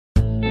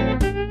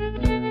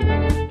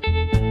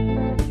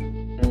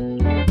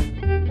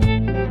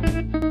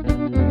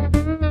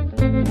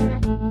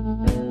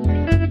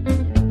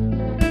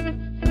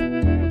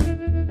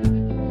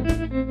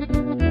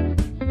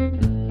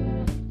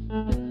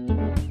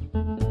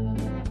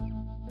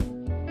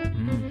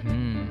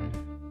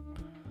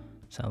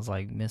Sounds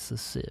like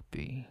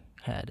Mississippi,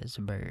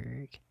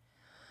 Hattiesburg.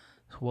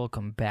 So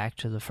welcome back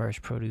to the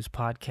Fresh Produce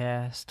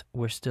Podcast.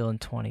 We're still in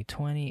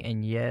 2020,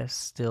 and yes,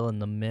 still in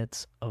the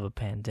midst of a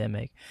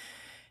pandemic,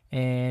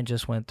 and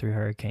just went through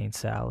Hurricane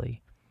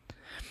Sally.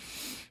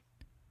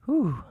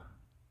 Whew.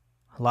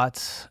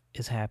 Lots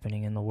is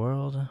happening in the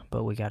world,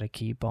 but we got to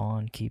keep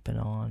on keeping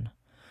on.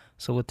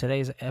 So with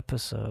today's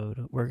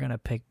episode, we're going to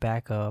pick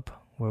back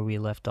up where we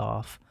left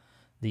off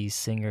the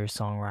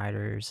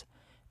SingerSongwriters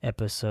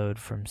episode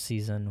from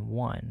season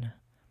 1.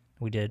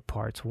 We did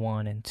parts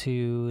 1 and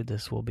 2.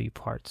 This will be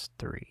parts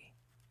 3.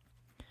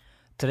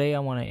 Today I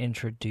want to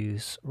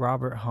introduce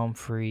Robert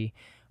Humphrey,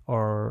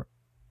 or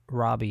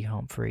Robbie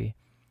Humphrey,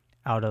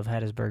 out of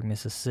Hattiesburg,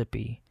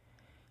 Mississippi.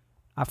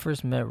 I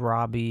first met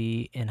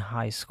Robbie in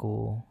high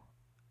school.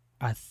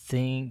 I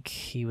think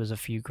he was a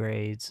few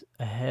grades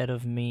ahead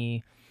of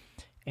me,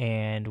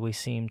 and we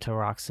seemed to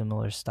rock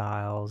similar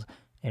styles.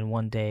 And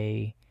one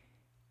day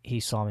he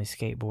saw me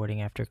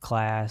skateboarding after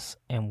class,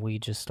 and we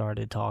just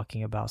started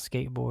talking about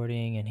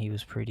skateboarding, and he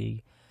was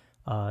pretty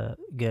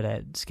good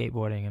at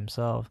skateboarding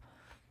himself.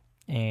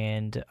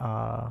 And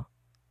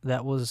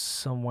that was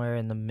somewhere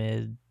in the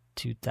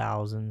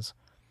mid-2000s.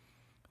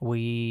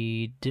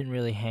 We didn't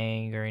really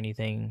hang or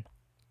anything,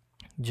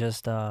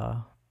 just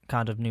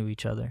kind of knew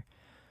each other.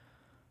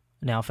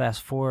 Now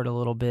fast forward a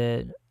little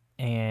bit,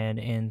 and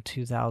in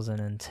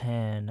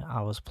 2010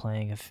 I was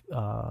playing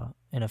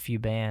in a few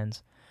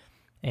bands,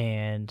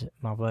 and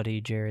my buddy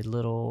Jared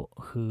Little,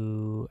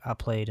 who I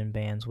played in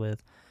bands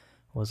with,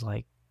 was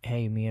like,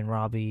 hey, me and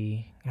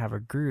Robbie have a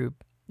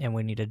group and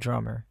we need a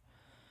drummer.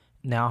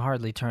 Now I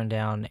hardly turn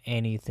down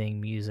anything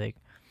music,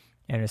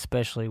 and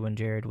especially when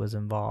Jared was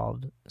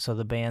involved. So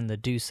the band, The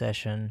Do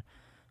Session,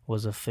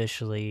 was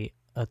officially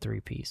a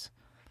 3-piece.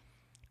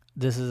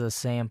 This is a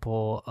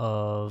sample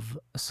of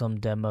some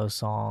demo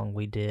song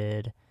we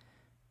did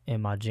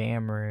in my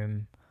jam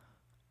room.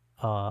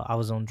 I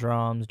was on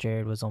drums,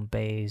 Jared was on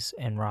bass,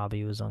 and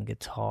Robbie was on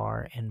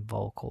guitar and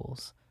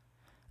vocals.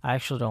 I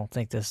actually don't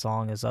think this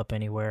song is up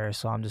anywhere,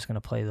 so I'm just going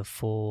to play the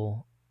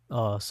full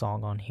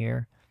song on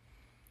here.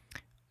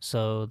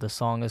 So the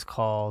song is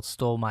called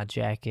Stole My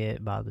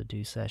Jacket by The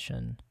Do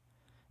Session,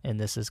 and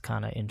this is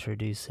kind of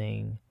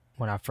introducing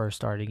when I first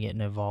started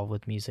getting involved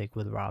with music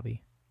with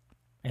Robbie.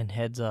 And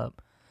heads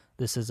up,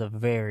 this is a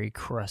very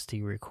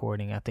crusty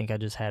recording. I think I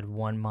just had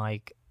one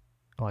mic,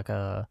 like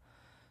a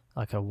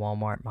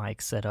Walmart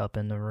mic set up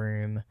in the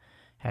room,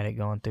 had it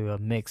going through a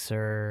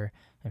mixer,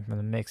 and from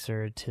the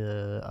mixer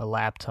to a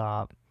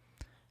laptop,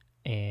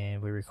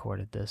 and we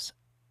recorded this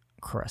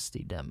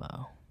crusty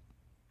demo.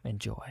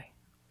 Enjoy.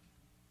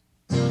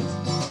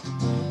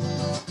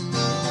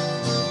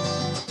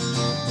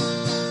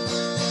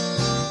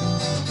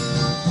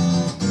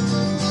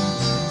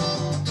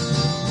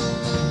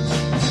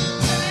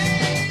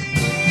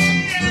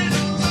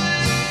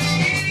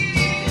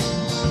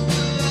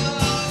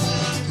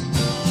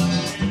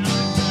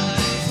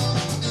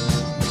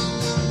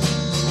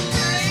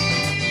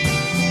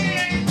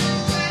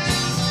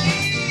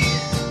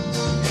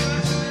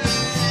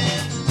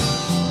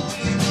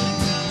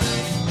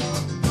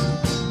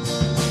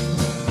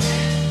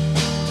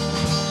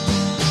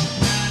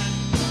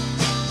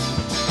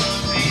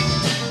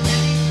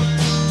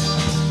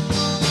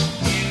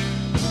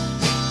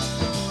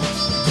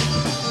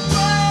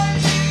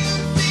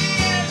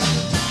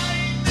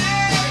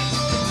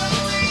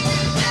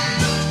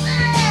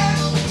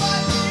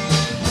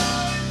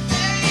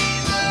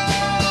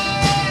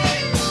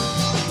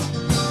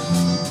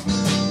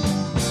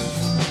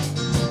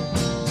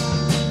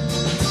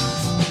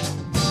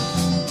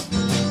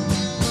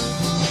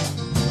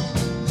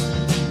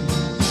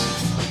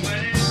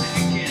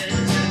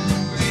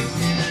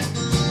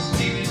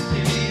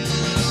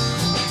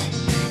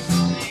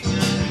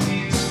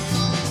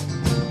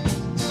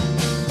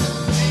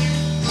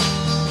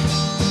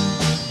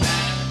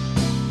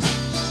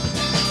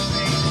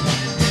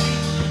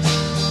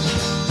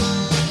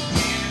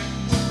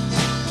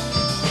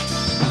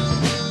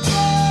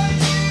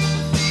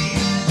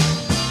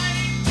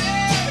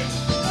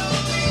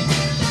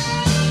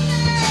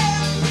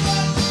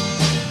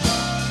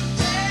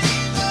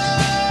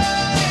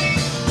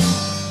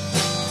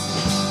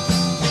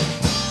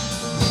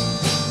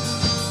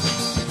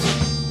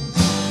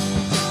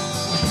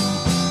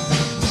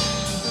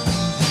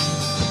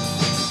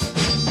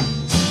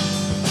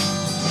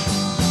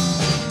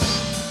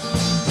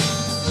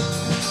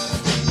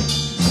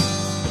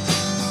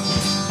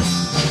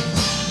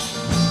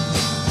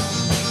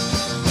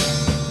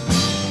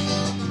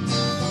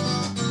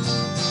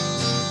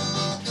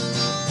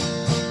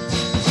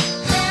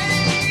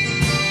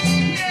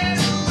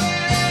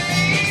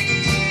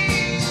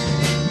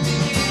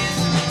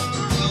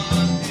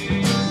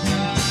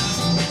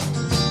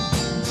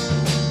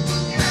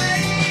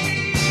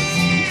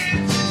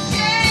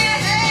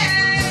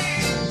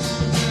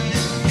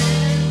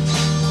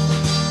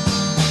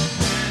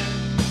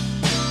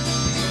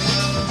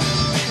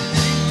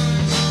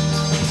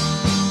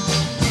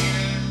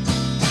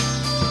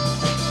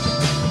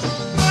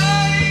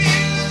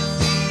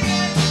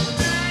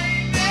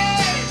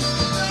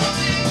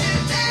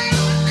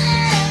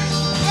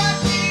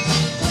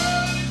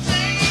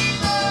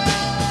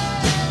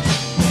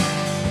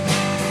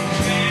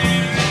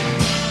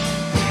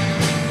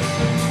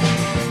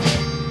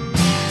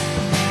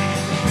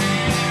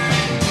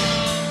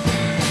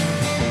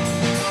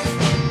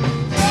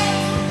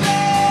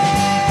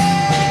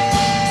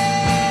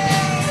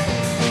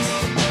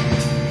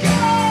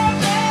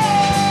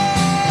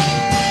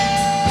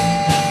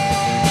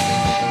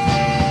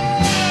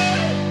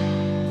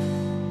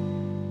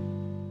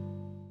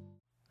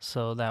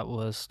 So that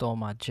was Stole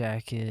My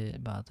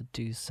Jacket by the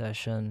Deuce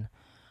Session.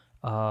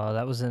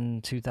 That was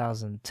in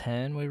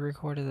 2010 we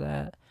recorded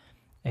that.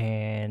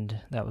 And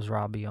that was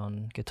Robbie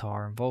on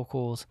guitar and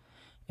vocals.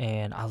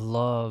 And I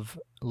love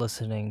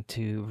listening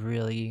to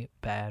really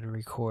bad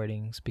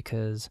recordings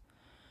because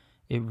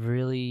you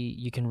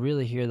can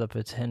really hear the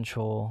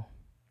potential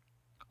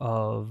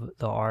of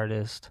the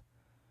artist,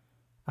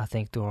 I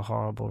think, through a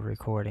horrible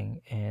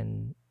recording.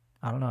 And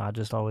I don't know, I've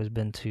just always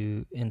been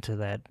into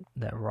that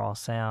raw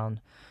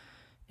sound,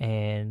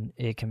 and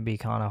it can be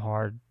kind of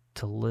hard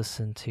to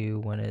listen to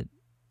when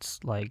it's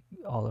like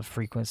all the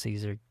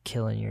frequencies are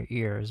killing your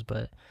ears,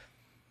 but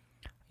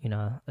you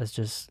know, that's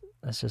just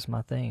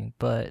my thing.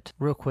 But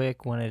real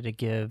quick, wanted to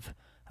give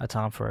a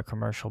time for a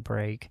commercial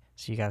break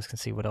so you guys can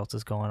see what else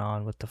is going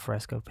on with the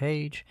Fresco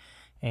page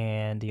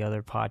and the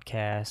other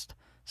podcast,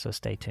 so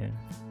stay tuned.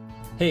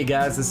 Hey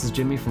guys, this is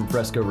Jimmy from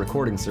Fresco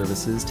Recording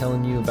Services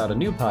telling you about a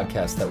new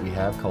podcast that we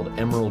have called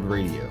Emerald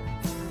Radio.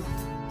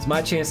 It's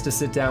my chance to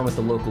sit down with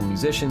the local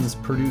musicians,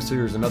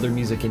 producers, and other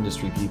music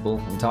industry people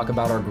and talk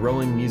about our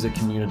growing music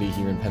community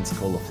here in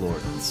Pensacola,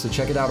 Florida. So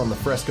check it out on the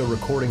Fresco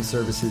Recording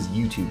Services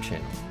YouTube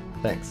channel.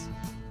 Thanks.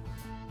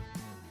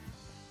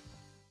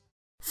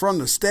 From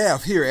the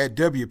staff here at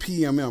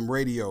WPMM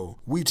Radio,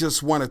 we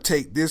just want to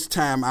take this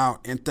time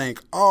out and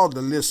thank all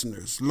the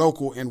listeners,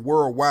 local and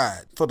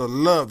worldwide, for the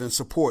love and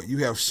support you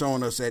have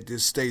shown us at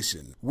this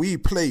station. We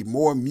play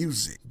more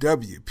music.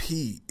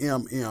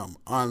 WPMM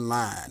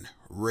Online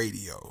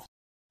Radio.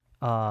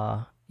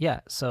 Yeah,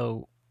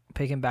 so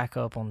picking back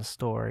up on the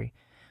story,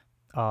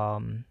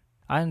 I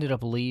ended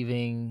up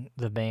leaving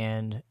the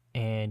band,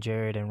 and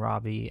Jared and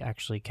Robbie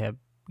actually kept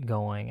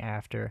going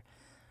after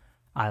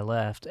I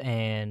left,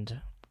 and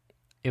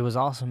it was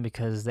awesome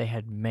because they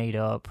had made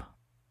up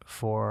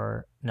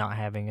for not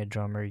having a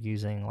drummer,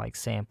 using like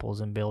samples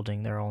and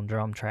building their own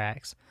drum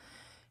tracks.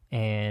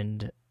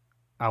 And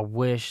I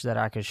wish that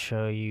I could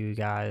show you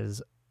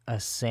guys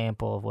a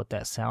sample of what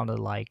that sounded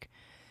like,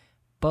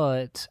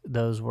 but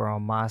those were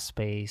on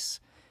MySpace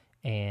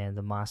and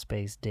the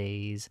MySpace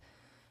days,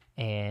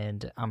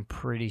 and I'm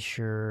pretty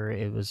sure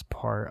it was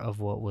part of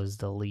what was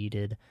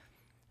deleted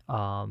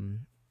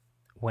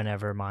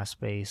whenever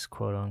MySpace,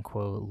 quote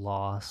unquote,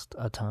 lost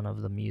a ton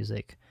of the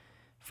music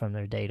from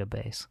their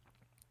database.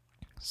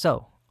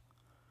 So,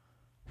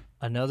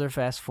 another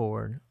fast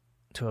forward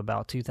to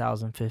about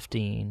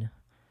 2015.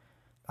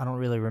 I don't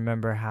really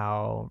remember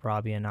how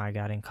Robbie and I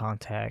got in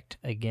contact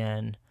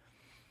again,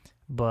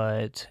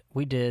 but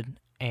we did,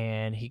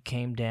 and he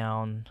came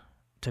down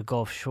to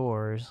Gulf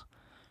Shores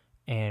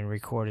and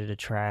recorded a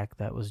track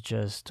that was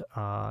just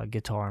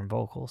guitar and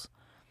vocals.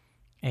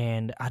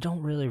 And I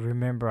don't really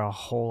remember a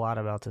whole lot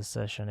about this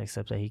session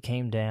except that he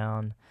came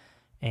down,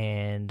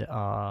 and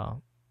I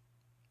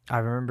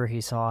remember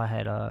he saw I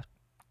had a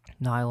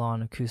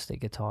nylon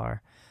acoustic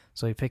guitar,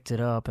 so he picked it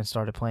up and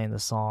started playing the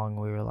song.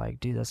 We were like,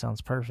 dude, that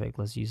sounds perfect,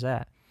 let's use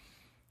that.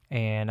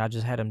 And I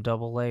just had him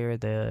double layer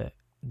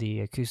the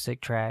acoustic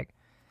track,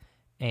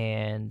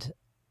 and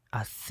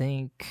I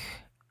think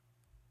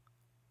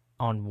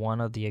on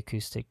one of the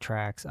acoustic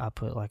tracks I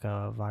put like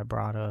a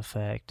vibrato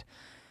effect,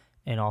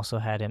 and also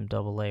had him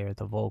double layer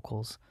the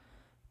vocals.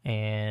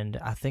 And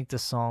I think the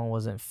song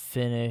wasn't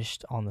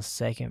finished on the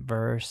second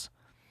verse,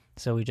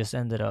 so we just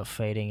ended up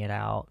fading it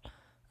out.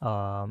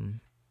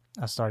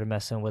 I started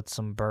messing with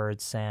some bird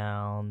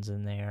sounds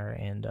in there,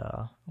 and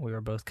we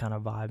were both kind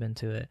of vibing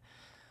to it,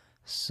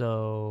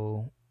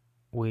 so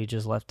we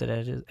just left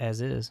it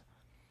as is.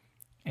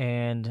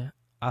 And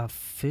I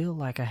feel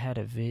like I had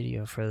a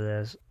video for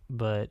this,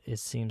 but it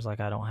seems like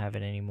I don't have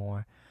it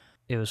anymore.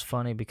 It was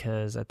funny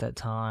because at that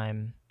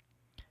time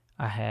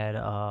I had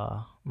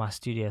my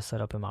studio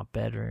set up in my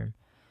bedroom,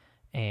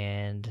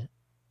 and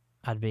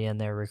I'd be in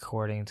there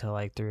recording till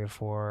like 3 or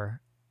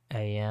 4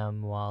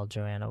 a.m. while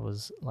Joanna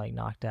was like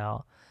knocked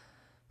out.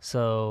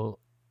 So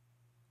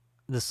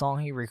the song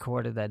he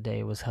recorded that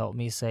day was Help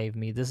Me Save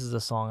Me. This is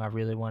the song I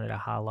really wanted to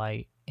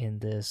highlight in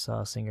this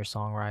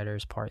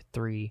SingerSongwriters Part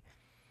 3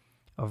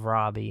 of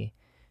Robbie,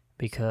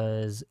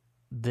 because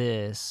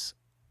this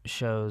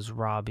shows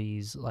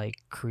Robbie's like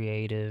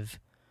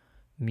creative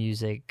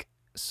music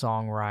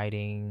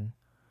songwriting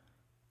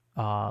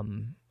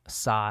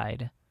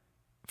side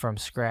from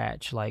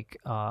scratch. Like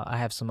I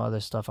have some other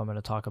stuff I'm going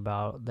to talk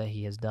about that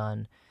he has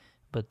done,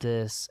 but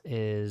this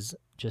is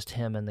just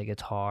him and the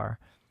guitar,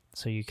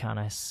 so you kind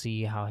of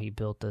see how he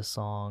built this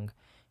song.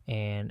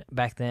 And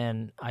back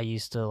then I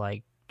used to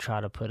like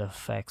try to put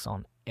effects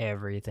on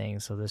everything,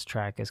 so this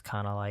track is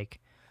kind of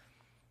like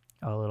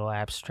a little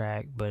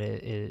abstract, but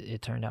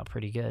it turned out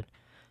pretty good.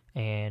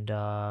 And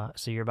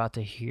so you're about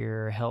to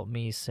hear Help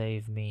Me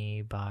Save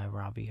Me by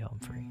Robert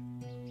Humphrey.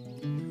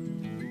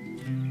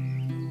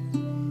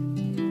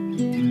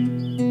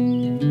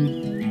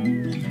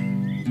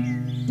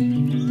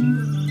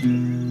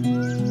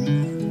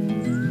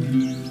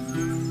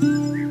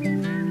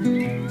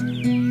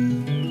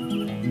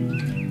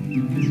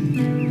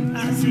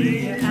 I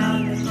see you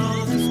out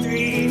on the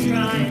street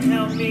trying to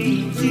help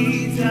me,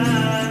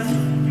 Jesus.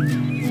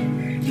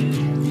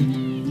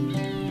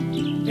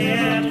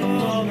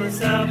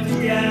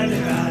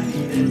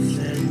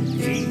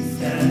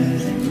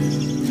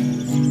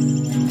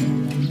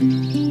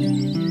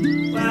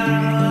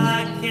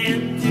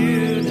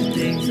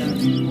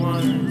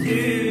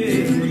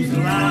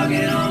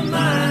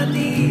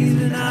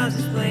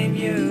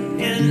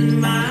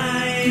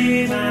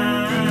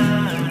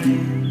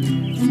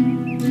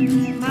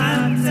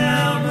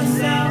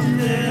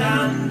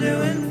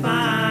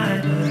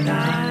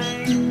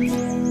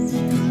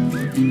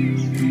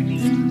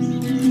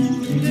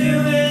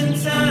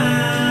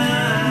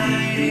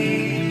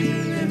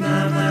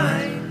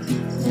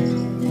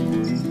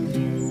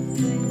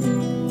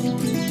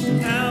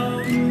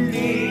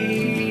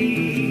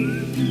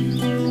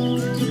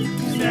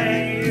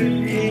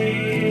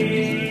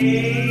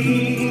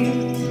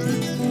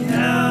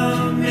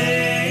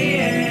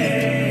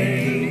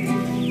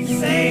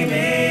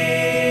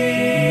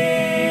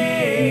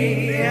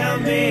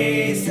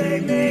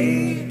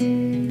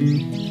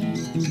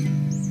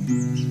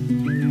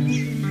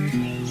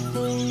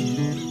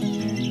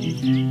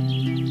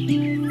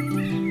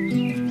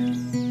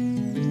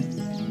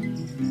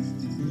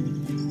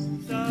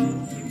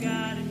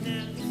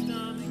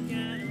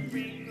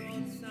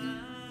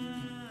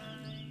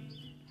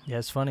 Yeah,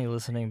 it's funny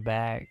listening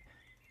back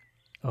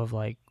of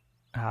like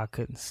how I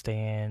couldn't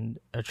stand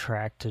a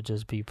track to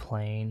just be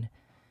plain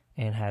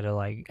and had to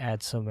like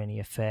add so many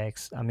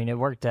effects. I mean, it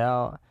worked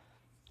out,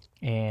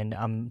 and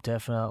I'm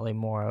definitely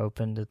more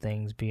open to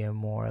things being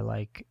more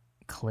like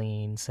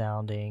clean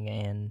sounding,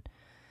 and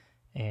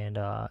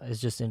it's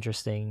just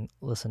interesting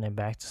listening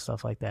back to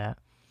stuff like that.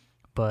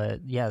 But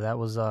yeah, that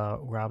was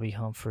Robbie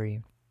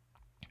Humphrey,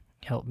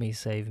 Help Me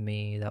Save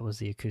Me. That was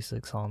the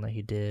acoustic song that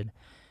he did.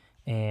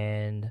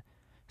 And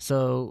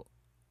so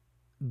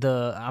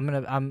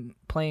I'm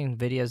playing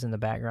videos in the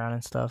background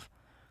and stuff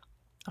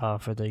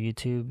for the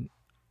YouTube.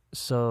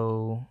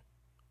 So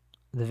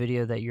the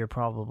video that you're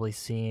probably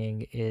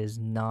seeing is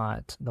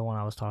not the one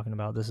I was talking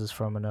about. This is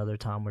from another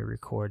time we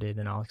recorded,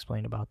 and I'll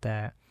explain about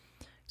that.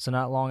 So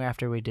not long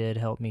after we did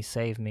Help Me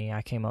Save Me,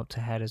 I came up to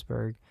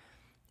Hattiesburg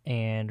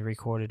and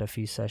recorded a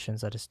few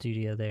sessions at a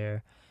studio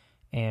there.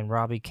 And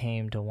Robbie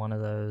came to one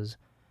of those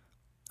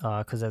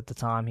because at the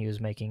time he was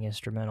making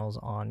instrumentals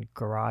on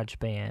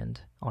GarageBand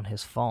on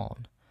his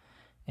phone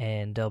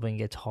and dubbing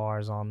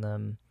guitars on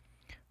them,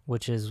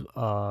 which is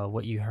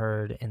what you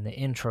heard in the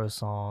intro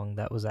song.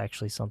 That was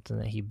actually something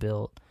that he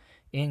built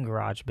in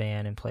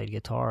GarageBand and played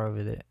guitar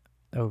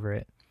over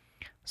it.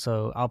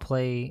 So I'll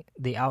play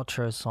the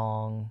outro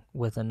song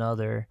with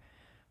another.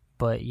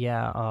 But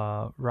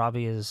yeah,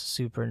 Robbie is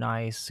super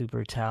nice,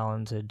 super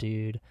talented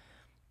dude.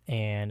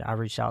 And I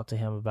reached out to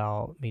him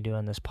about me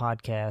doing this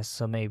podcast,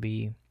 so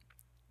maybe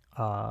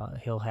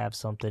he'll have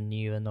something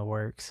new in the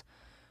works.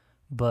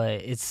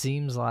 But it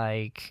seems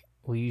like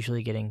we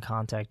usually get in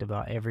contact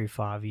about every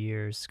 5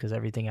 years, because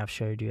everything I've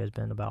showed you has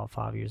been about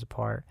 5 years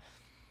apart.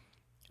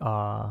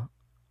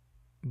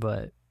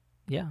 But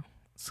yeah,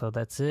 so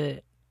that's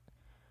it.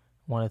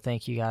 Want to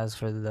thank you guys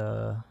for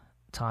the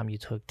time you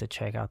took to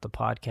check out the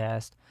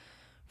podcast,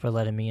 for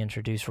letting me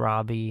introduce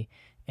Robbie.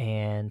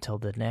 And till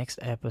the next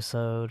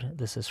episode,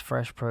 this is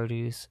Fresh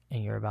Produce,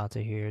 and you're about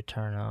to hear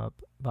Turn Up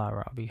by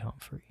Robbie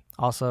Humphrey.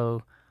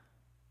 Also,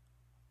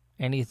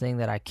 anything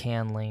that I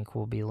can link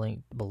will be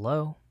linked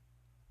below.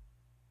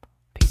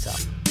 Peace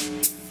out.